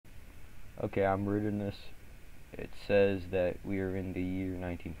Okay, I'm reading this. It says that we are in the year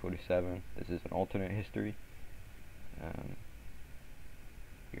 1947. This is an alternate history.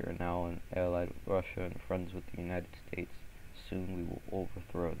 We are now allied with Russia and friends with the United States. Soon we will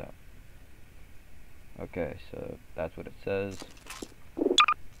overthrow them. Okay, so that's what it says. Let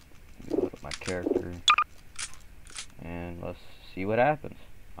me load up my character. And let's see what happens.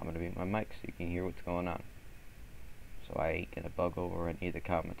 I'm gonna mute my mic so you can hear what's going on. So I ain't gonna bug over any of the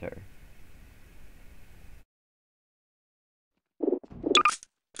commentary.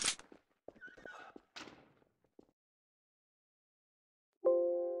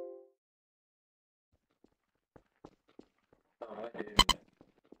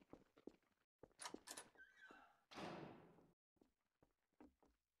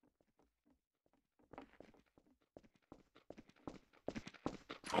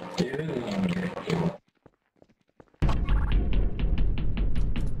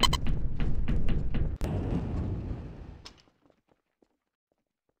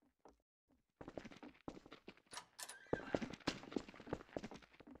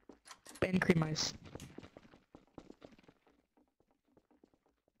 And cream ice.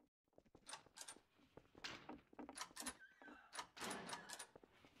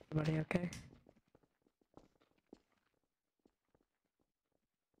 Everybody okay?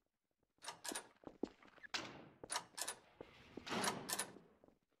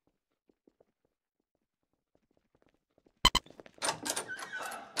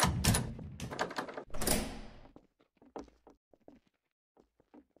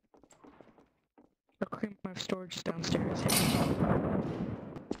 I'll cream my storage downstairs.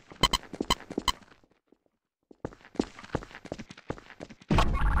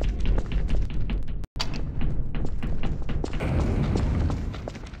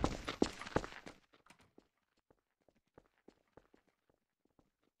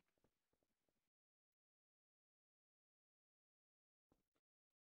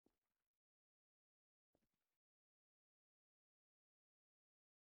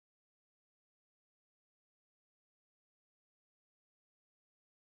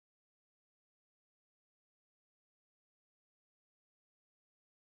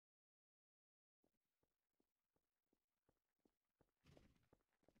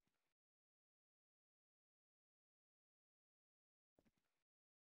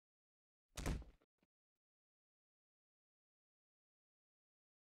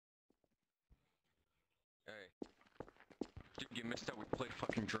 Hey. Dude, you missed out. We played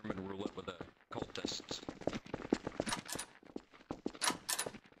fucking German roulette with the cultists.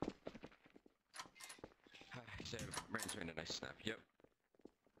 So, Rand's made a nice snap. Yep.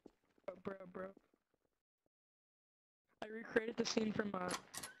 Bro. I recreated the scene from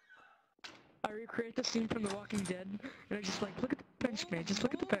The Walking Dead, and I just like, look at the bench, man. Just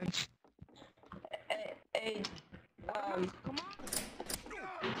look at the bench. Hey, Come on.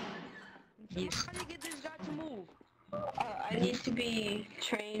 Yes. How do you get this guy to move? I need to be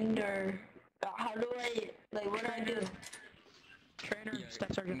trained, or how do I, like, what do I do? Trainer, Yeah,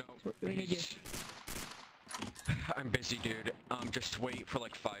 Staff Sergeant. no, We need you. I'm busy, dude. Just wait for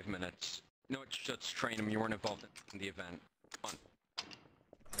like 5 minutes. No, let's train him. You weren't involved in the event. Come on.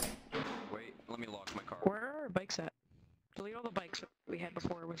 Wait, let me lock my car. Where are our bikes at? Delete all the bikes we had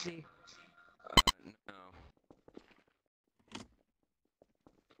before with Z. No.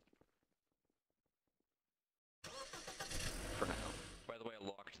 For now. By the way, I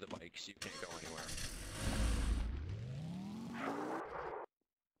locked the bikes. You can't go anywhere.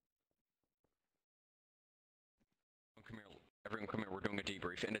 Come here. Everyone come here. We're doing a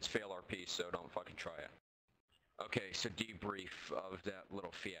debrief, and it's fail RP, so don't fucking try it. Okay, so debrief of that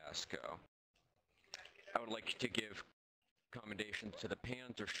little fiasco. I would like to give commendations to the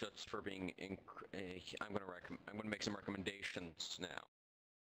Panzer Schutz for being I'm gonna make some recommendations now.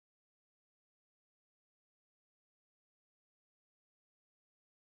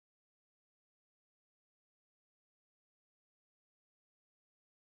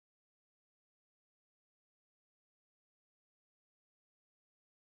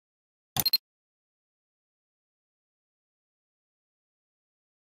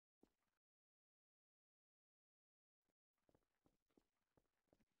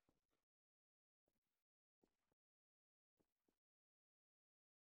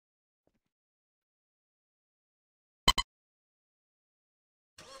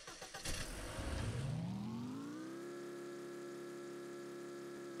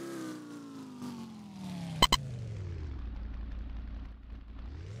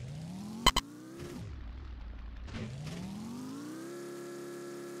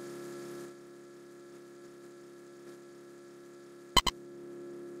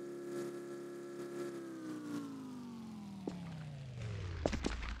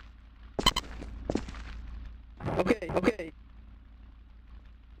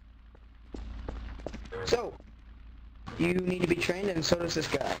 So, you need to be trained, and so does this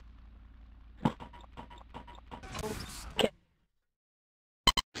guy. Okay.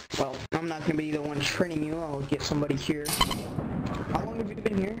 Well, I'm not gonna be the one training you. I'll get somebody here. How long have you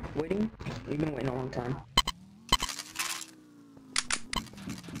been here? Waiting? You've been waiting a long time.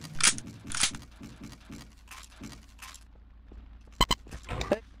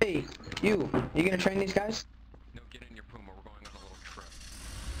 Hey, you gonna train these guys? No, get in your Puma, we're going on a little trip.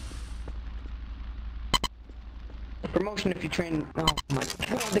 Promotion if you train. Oh my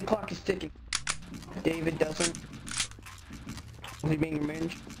god, the clock is ticking. David doesn't. Is he being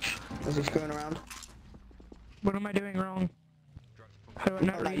revenged? Is he screwing around? What am I doing wrong? How do I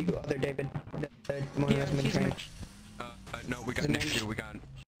not Not read? you, other David. The one who hasn't been he's trained. No, we got an issue, we got...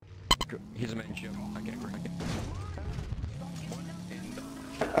 He's a man, Jim. I can't agree. And,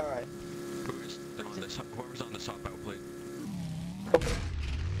 Alright. whoever's on this hop out, please. Okay.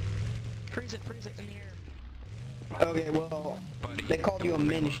 Freeze it in the air. Okay, well, Buddy, they called you a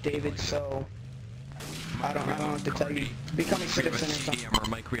minge, David, so I don't know what to tell you. Become a We have a citizen or something. CDMer,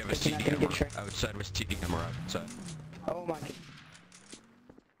 Mike, we have a If you're not gonna get trained. CDMer. Outside was TDMer outside. Oh my.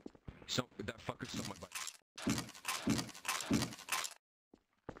 So, that fucker's someone by...